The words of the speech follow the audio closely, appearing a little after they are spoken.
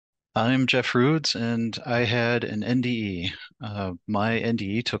I'm Jeff Roods, and I had an NDE. My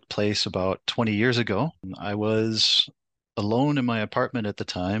NDE took place about 20 years ago. I was alone in my apartment at the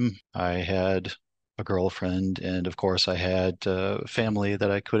time. I had a girlfriend, and of course, I had family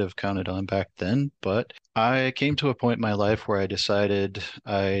that I could have counted on back then. But I came to a point in my life where I decided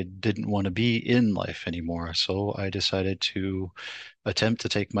I didn't want to be in life anymore. So I decided to attempt to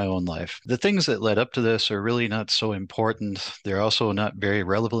take my own life. The things that led up to this are really not so important. They're also not very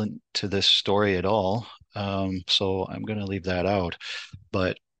relevant to this story at all. So I'm going to leave that out.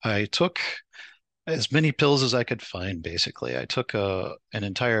 But I took as many pills as I could find, basically. I took an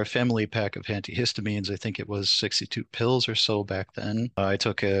entire family pack of antihistamines. I think it was 62 pills or so back then. I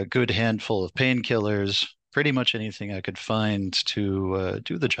took a good handful of painkillers, pretty much anything I could find to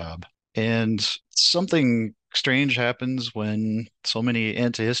do the job. And something strange happens when so many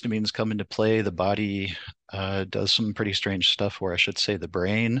antihistamines come into play. The body does some pretty strange stuff, or I should say, the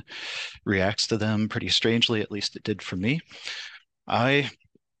brain reacts to them pretty strangely. At least it did for me. I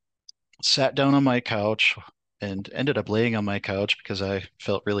sat down on my couch and ended up laying on my couch because I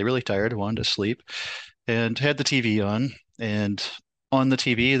felt really, really tired, wanted to sleep, and had the TV on. And on the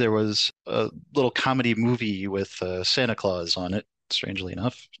TV, there was a little comedy movie with Santa Claus on it. Strangely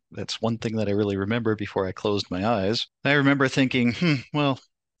enough, that's one thing that I really remember before I closed my eyes. I remember thinking, well,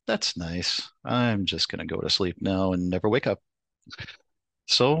 that's nice. I'm just going to go to sleep now and never wake up.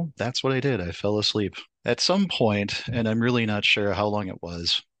 So that's what I did. I fell asleep. At some point, and I'm really not sure how long it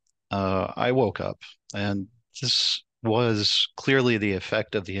was, I woke up, and this was clearly the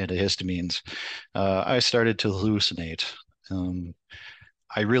effect of the antihistamines. I started to hallucinate. Um,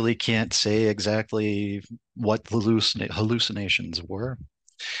 I really can't say exactly what the hallucinations were.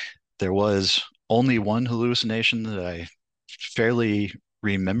 There was only one hallucination that I fairly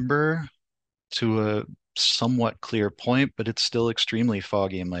remember to a somewhat clear point, but it's still extremely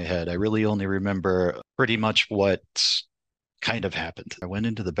foggy in my head. I really only remember pretty much what kind of happened. I went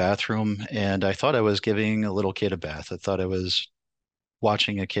into the bathroom and I thought I was giving a little kid a bath. I thought I was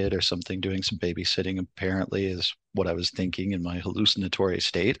watching a kid or something, doing some babysitting, apparently, is what I was thinking in my hallucinatory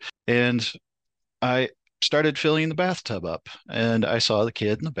state. And I started filling the bathtub up and I saw the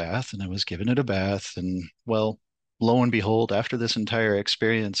kid in the bath and I was giving it a bath. And well, lo and behold, after this entire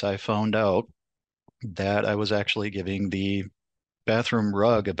experience, I found out that I was actually giving the bathroom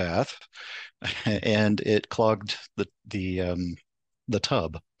rug a bath and it clogged the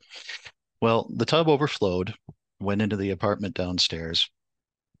tub. Well, the tub overflowed, went into the apartment downstairs,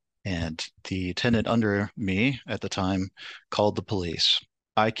 and the tenant under me at the time called the police.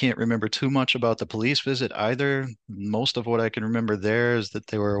 I can't remember too much about the police visit either. Most of what I can remember there is that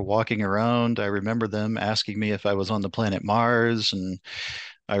they were walking around. I remember them asking me if I was on the planet Mars, and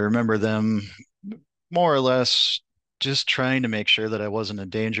I remember them more or less just trying to make sure that I wasn't a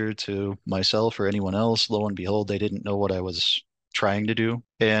danger to myself or anyone else. Lo and behold, they didn't know what I was trying to do,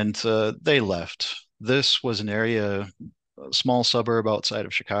 and they left. This was an area, a small suburb outside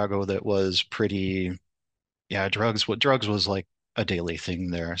of Chicago that was pretty, yeah, drugs. What drugs was like a daily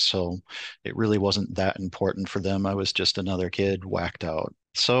thing there, so it really wasn't that important for them. I was just another kid whacked out.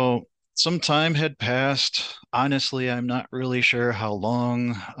 So some time had passed. Honestly, I'm not really sure how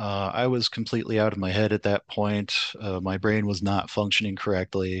long. I was completely out of my head at that point. My brain was not functioning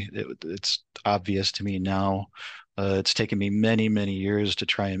correctly. It's obvious to me now. It's taken me many, many years to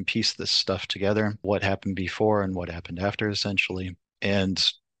try and piece this stuff together, what happened before and what happened after, essentially. And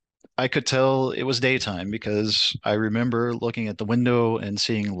I could tell it was daytime because I remember looking at the window and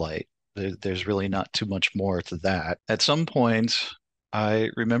seeing light. There's really not too much more to that. At some point, I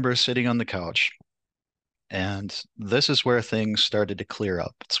remember sitting on the couch, and this is where things started to clear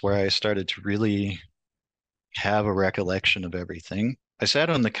up. It's where I started to really have a recollection of everything. I sat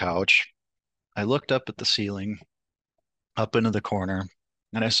on the couch, I looked up at the ceiling, up into the corner,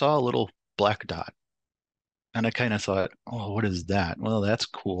 and I saw a little black dot. And I kind of thought, oh, what is that? Well, that's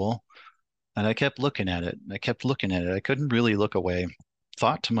cool. And I kept looking at it. I kept looking at it. I couldn't really look away.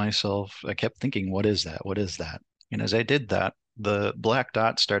 Thought to myself, I kept thinking, what is that? What is that? And as I did that, the black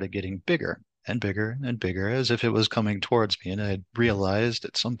dot started getting bigger and bigger and bigger as if it was coming towards me. And I realized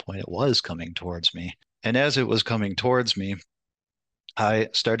at some point it was coming towards me. And as it was coming towards me, I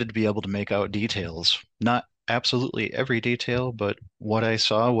started to be able to make out details. Not absolutely every detail, but what I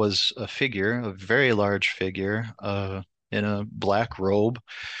saw was a figure, a very large figure, in a black robe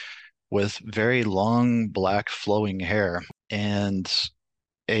with very long black flowing hair and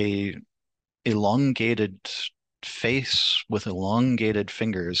a elongated face with elongated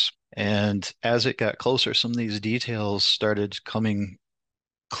fingers. And as it got closer, some of these details started coming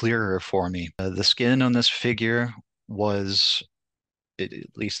clearer for me. The skin on this figure was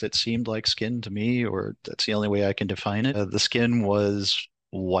At least it seemed like skin to me, or that's the only way I can define it. The skin was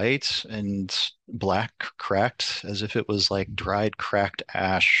white and black cracked, as if it was like dried cracked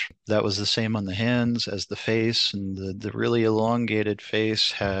ash. That was the same on the hands as the face, and the really elongated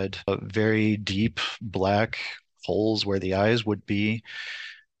face had very deep black holes where the eyes would be.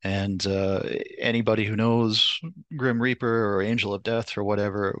 And anybody who knows Grim Reaper or Angel of Death or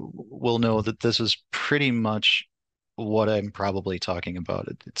whatever will know that this is pretty much what I'm probably talking about.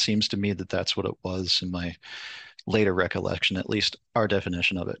 It seems to me that that's what it was in my later recollection, at least our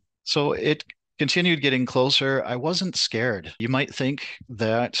definition of it. So it continued getting closer. I wasn't scared. You might think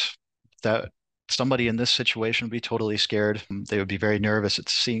that somebody in this situation would be totally scared. They would be very nervous at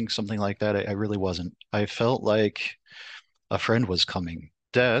seeing something like that. I really wasn't. I felt like a friend was coming.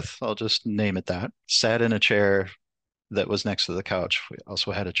 Death, I'll just name it that, sat in a chair that was next to the couch. We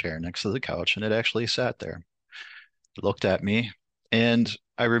also had a chair next to the couch, and it actually sat there. It looked at me, and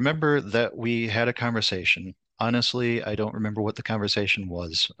I remember that we had a conversation. Honestly, I don't remember what the conversation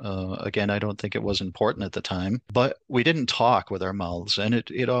was. Again, I don't think it was important at the time, but we didn't talk with our mouths, and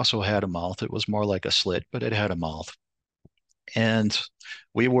it also had a mouth. It was more like a slit, but it had a mouth. And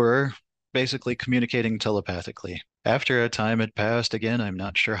we were basically communicating telepathically. After a time had passed, again, I'm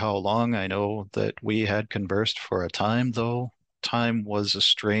not sure how long. I know that we had conversed for a time, though. Time was a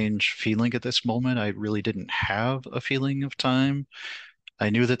strange feeling at this moment. I really didn't have a feeling of time.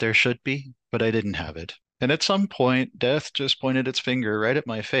 I knew that there should be, but I didn't have it. And at some point, death just pointed its finger right at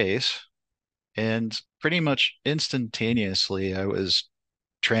my face, and pretty much instantaneously, I was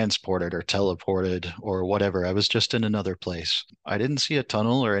transported or teleported or whatever. I was just in another place. I didn't see a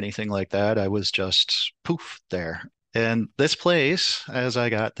tunnel or anything like that. I was just poof there. And this place, as I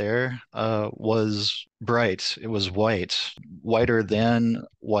got there, was bright. It was white, whiter than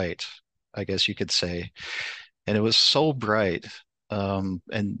white, I guess you could say. And it was so bright. And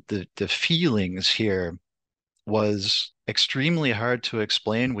the feelings here was extremely hard to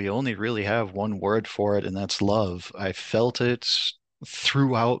explain. We only really have one word for it, and that's love. I felt it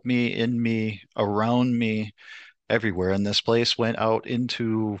throughout me, in me, around me, everywhere. And this place went out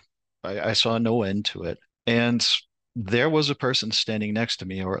into, I saw no end to it. And there was a person standing next to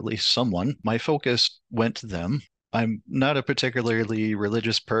me, or at least someone. My focus went to them. I'm not a particularly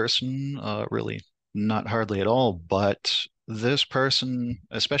religious person, really not hardly at all, but this person,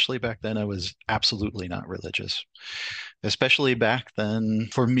 especially back then, I was absolutely not religious. Especially back then,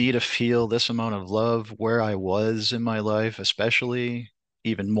 for me to feel this amount of love where I was in my life, especially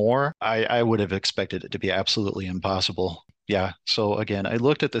even more, I would have expected it to be absolutely impossible. Yeah. So again, I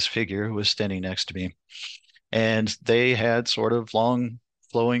looked at this figure who was standing next to me, and they had sort of long,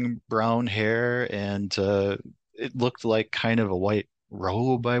 flowing brown hair, and it looked like kind of a white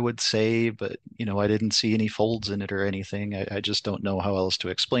robe, I would say, but I didn't see any folds in it or anything. I just don't know how else to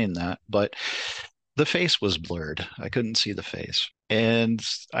explain that. But the face was blurred. I couldn't see the face. And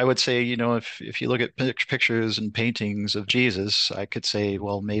I would say, if you look at pictures and paintings of Jesus, I could say,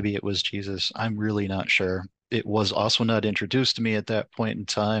 well, maybe it was Jesus. I'm really not sure. It was also not introduced to me at that point in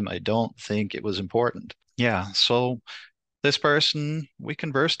time. I don't think it was important. Yeah, so this person, we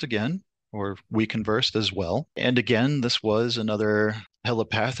conversed again, or we conversed as well. And again, this was another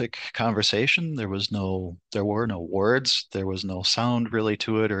telepathic conversation. There were no words, there was no sound really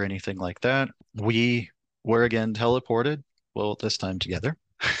to it or anything like that. We were again teleported, well, this time together.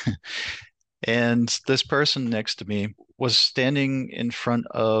 And this person next to me was standing in front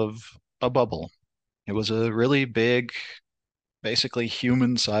of a bubble. It was a really big, basically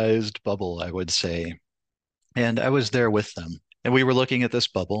human-sized bubble, I would say. And I was there with them. And we were looking at this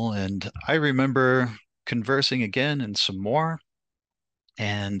bubble, and I remember conversing again and some more,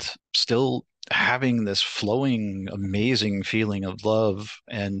 and still having this flowing, amazing feeling of love.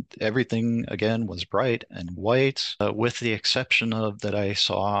 And everything again was bright and white, with the exception of that I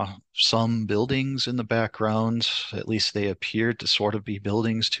saw some buildings in the background. At least they appeared to sort of be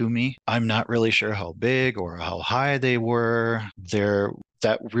buildings to me. I'm not really sure how big or how high they were.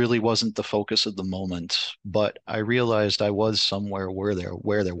 That really wasn't the focus of the moment, but I realized I was somewhere where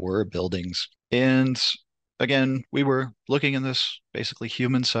there were buildings. And again, we were looking in this basically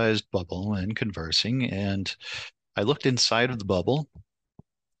human-sized bubble and conversing, and I looked inside of the bubble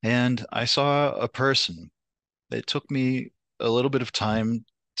and I saw a person. It took me a little bit of time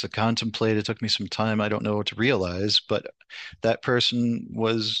to contemplate. It took me some time, I don't know, to realize, but that person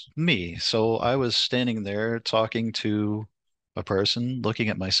was me. So I was standing there talking to a person, looking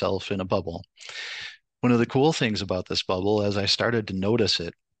at myself in a bubble. One of the cool things about this bubble, as I started to notice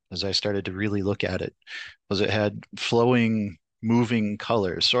it, as I started to really look at it, was it had flowing moving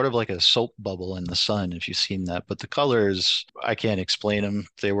colors, sort of like a soap bubble in the sun, if you've seen that. But the colors, I can't explain them.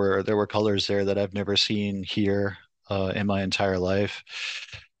 There were colors there that I've never seen here in my entire life.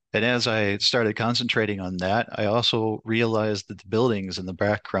 And as I started concentrating on that, I also realized that the buildings in the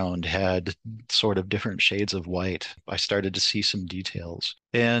background had sort of different shades of white. I started to see some details.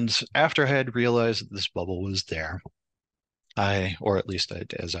 And after I had realized that this bubble was there, or at least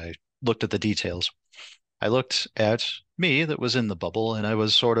as I looked at the details, I looked at me that was in the bubble, and I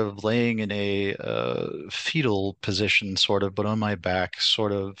was sort of laying in a fetal position, sort of, but on my back,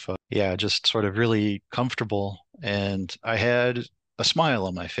 sort of, yeah, just sort of really comfortable. And I had a smile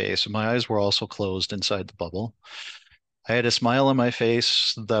on my face, and my eyes were also closed inside the bubble. I had a smile on my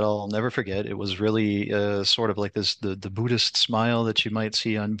face that I'll never forget. It was really sort of like the Buddhist smile that you might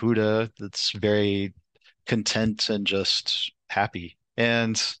see on Buddha. That's very content and just happy.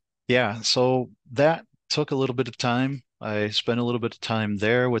 And yeah, so that took a little bit of time. I spent a little bit of time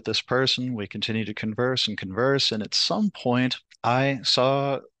there with this person. We continued to converse and converse. And at some point, I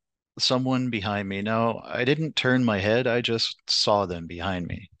saw someone behind me. Now, I didn't turn my head, I just saw them behind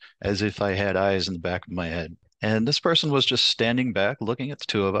me as if I had eyes in the back of my head. And this person was just standing back, looking at the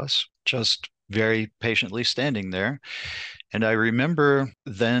two of us, just very patiently standing there. And I remember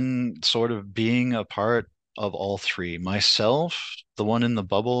then sort of being a part of all three, myself, the one in the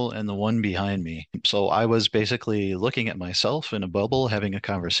bubble, and the one behind me. So I was basically looking at myself in a bubble, having a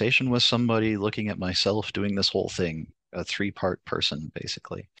conversation with somebody, looking at myself, doing this whole thing, a three-part person,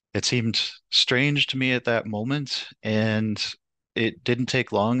 basically. It seemed strange to me at that moment, and it didn't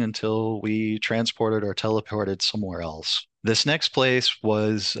take long until we transported or teleported somewhere else. This next place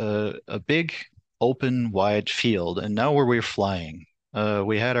was a big open, wide field, and now where we're flying.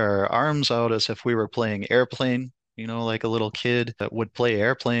 We had our arms out as if we were playing airplane, like a little kid that would play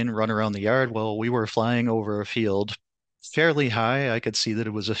airplane, run around the yard. Well, we were flying over a field fairly high. I could see that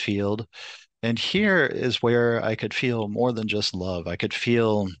it was a field. And here is where I could feel more than just love. I could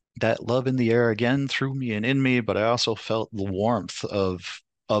feel that love in the air again through me and in me, but I also felt the warmth of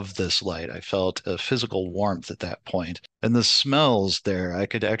this light. I felt a physical warmth at that point. And the smells there, I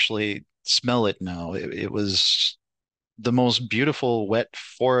could actually smell it now. It was the most beautiful wet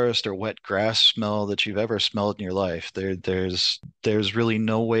forest or wet grass smell that you've ever smelled in your life. There's really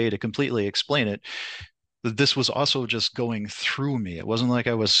no way to completely explain it. This was also just going through me. It wasn't like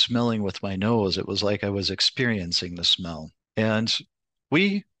I was smelling with my nose. It was like I was experiencing the smell. And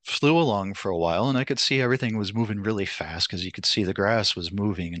we flew along for a while, and I could see everything was moving really fast because you could see the grass was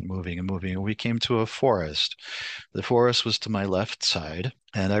moving and moving and moving. And we came to a forest. The forest was to my left side.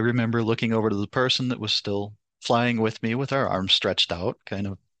 And I remember looking over to the person that was still flying with me with our arms stretched out, kind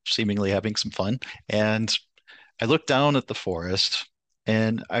of seemingly having some fun. And I looked down at the forest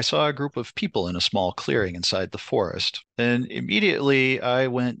and I saw a group of people in a small clearing inside the forest. And immediately I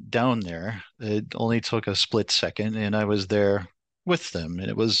went down there. It only took a split second and I was there with them. And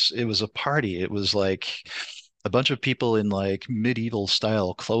it was a party. It was like a bunch of people in like medieval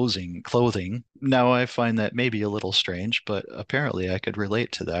style clothing. Now I find that maybe a little strange, but apparently I could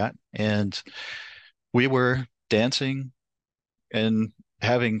relate to that. And we were dancing and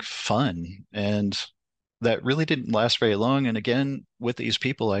having fun. And that really didn't last very long. And again, with these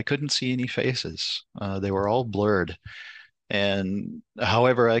people, I couldn't see any faces. They were all blurred. And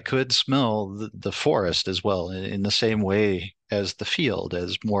however, I could smell the forest as well in the same way as the field,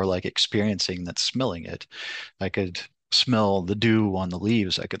 as more like experiencing that smelling it. I could smell the dew on the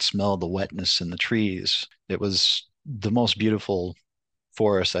leaves. I could smell the wetness in the trees. It was the most beautiful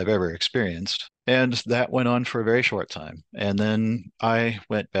forest I've ever experienced. And that went on for a very short time. And then I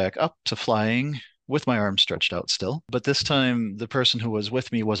went back up to flying with my arms stretched out still. But this time, the person who was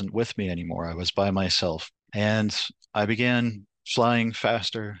with me wasn't with me anymore. I was by myself. And I began flying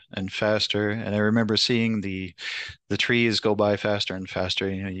faster and faster. And I remember seeing the trees go by faster and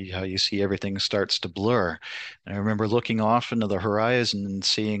faster. How you see everything starts to blur. And I remember looking off into the horizon and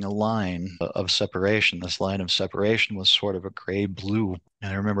seeing a line of separation. This line of separation was sort of a gray blue.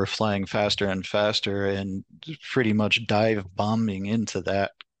 And I remember flying faster and faster and pretty much dive bombing into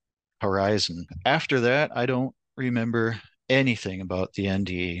that horizon. After that, I don't remember anything about the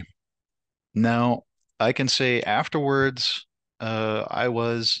NDE. Now, I can say afterwards, I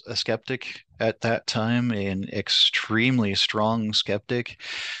was a skeptic at that time, an extremely strong skeptic.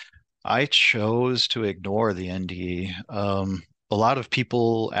 I chose to ignore the NDE. A lot of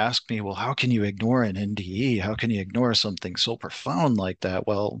people ask me, well, how can you ignore an NDE? How can you ignore something so profound like that?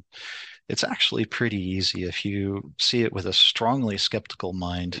 Well, it's actually pretty easy. If you see it with a strongly skeptical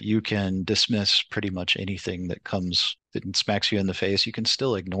mind, you can dismiss pretty much anything that comes that smacks you in the face. You can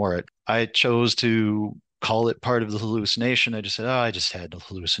still ignore it. I chose to call it part of the hallucination. I just said, oh, I just had a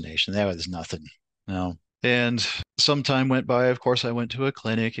hallucination. That was nothing. No. And some time went by. Of course, I went to a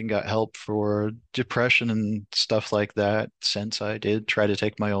clinic and got help for depression and stuff like that, since I did try to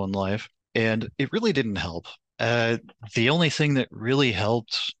take my own life. And it really didn't help. Uh, the only thing that really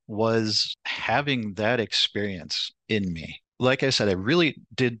helped was having that experience in me. Like I said, I really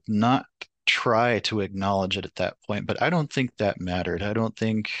did not try to acknowledge it at that point, but I don't think that mattered. I don't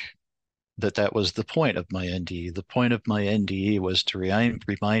think that that was the point of my NDE. The point of my NDE was to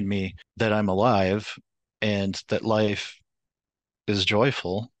remind me that I'm alive and that life is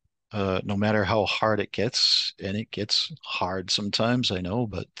joyful, no matter how hard it gets. And it gets hard sometimes, I know,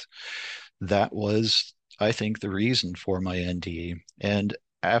 but that was, I think, the reason for my NDE. And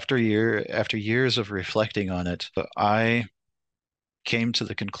after years of reflecting on it, I came to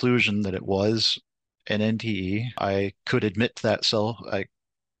the conclusion that it was an NDE. I could admit that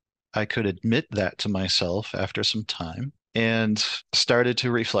I could admit that to myself after some time and started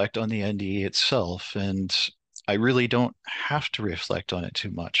to reflect on the NDE itself. And I really don't have to reflect on it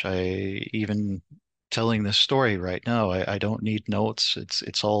too much. I even telling this story right now, I don't need notes.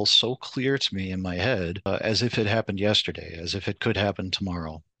 It's all so clear to me in my head, as if it happened yesterday, as if it could happen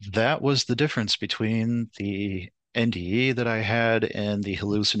tomorrow. That was the difference between the NDE that I had and the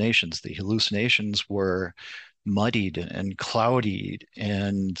hallucinations. The hallucinations were muddied and cloudy,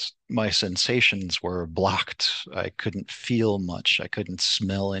 and my sensations were blocked. I couldn't feel much. I couldn't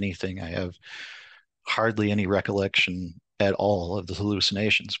smell anything. I have hardly any recollection at all of the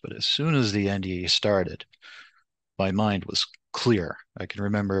hallucinations. But as soon as the NDE started, my mind was clear. I can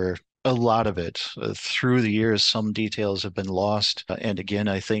remember a lot of it. Through the years, some details have been lost. And again,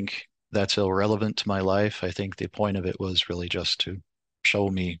 I think that's irrelevant to my life. I think the point of it was really just to show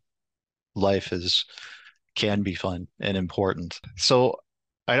me life is can be fun and important. So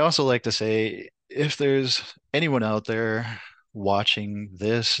I'd also like to say, if there's anyone out there watching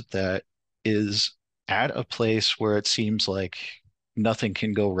this that is at a place where it seems like nothing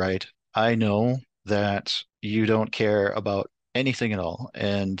can go right, I know that you don't care about anything at all.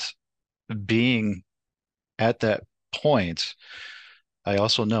 And being at that point, I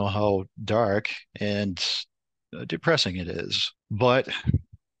also know how dark and depressing it is. But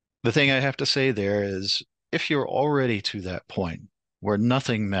the thing I have to say there is, if you're already to that point where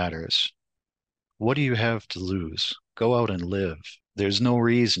nothing matters, what do you have to lose? Go out and live. There's no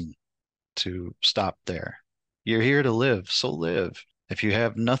reason to stop there. You're here to live, so live. If you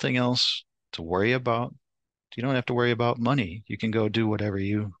have nothing else to worry about, you don't have to worry about money. You can go do whatever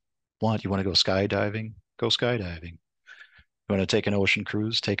you want. You want to go skydiving? Go skydiving. You want to take an ocean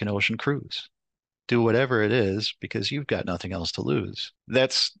cruise? Take an ocean cruise. Do whatever it is because you've got nothing else to lose.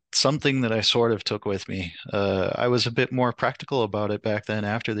 That's something that I sort of took with me. I was a bit more practical about it back then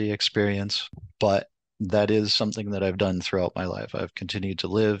after the experience, but that is something that I've done throughout my life. I've continued to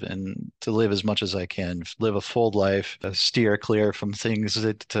live and to live as much as I can, live a full life, steer clear from things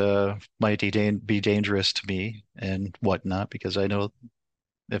that might be dangerous to me and whatnot, because I know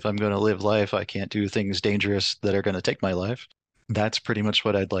if I'm going to live life, I can't do things dangerous that are going to take my life. That's pretty much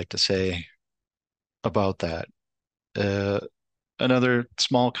what I'd like to say about that. Uh, Another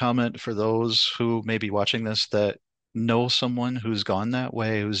small comment for those who may be watching this that know someone who's gone that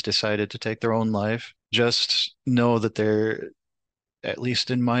way, who's decided to take their own life. Just know that there, at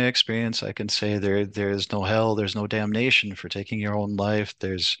least in my experience, I can say there's no hell, there's no damnation for taking your own life.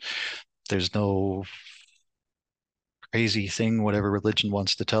 There's no crazy thing, whatever religion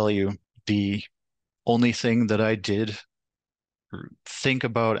wants to tell you. The only thing that I did think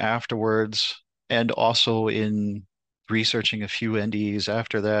about afterwards, and also in researching a few NDEs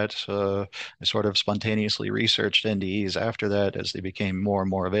after that, I sort of spontaneously researched NDEs after that as they became more and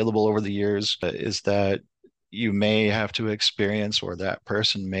more available over the years, is that you may have to experience, or that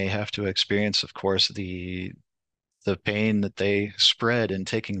person may have to experience, of course, the pain that they spread in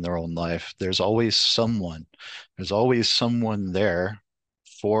taking their own life. There's always someone there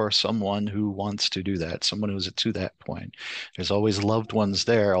for someone who wants to do that, someone who's to that point. There's always loved ones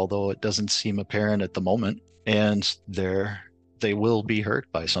there, although it doesn't seem apparent at the moment. And they will be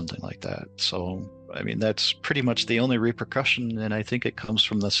hurt by something like that. So, I mean, that's pretty much the only repercussion, and I think it comes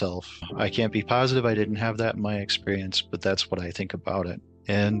from the self. I can't be positive. I didn't have that in my experience, but that's what I think about it.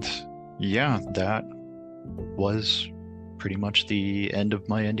 And yeah, that was pretty much the end of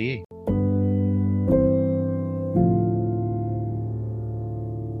my NDE.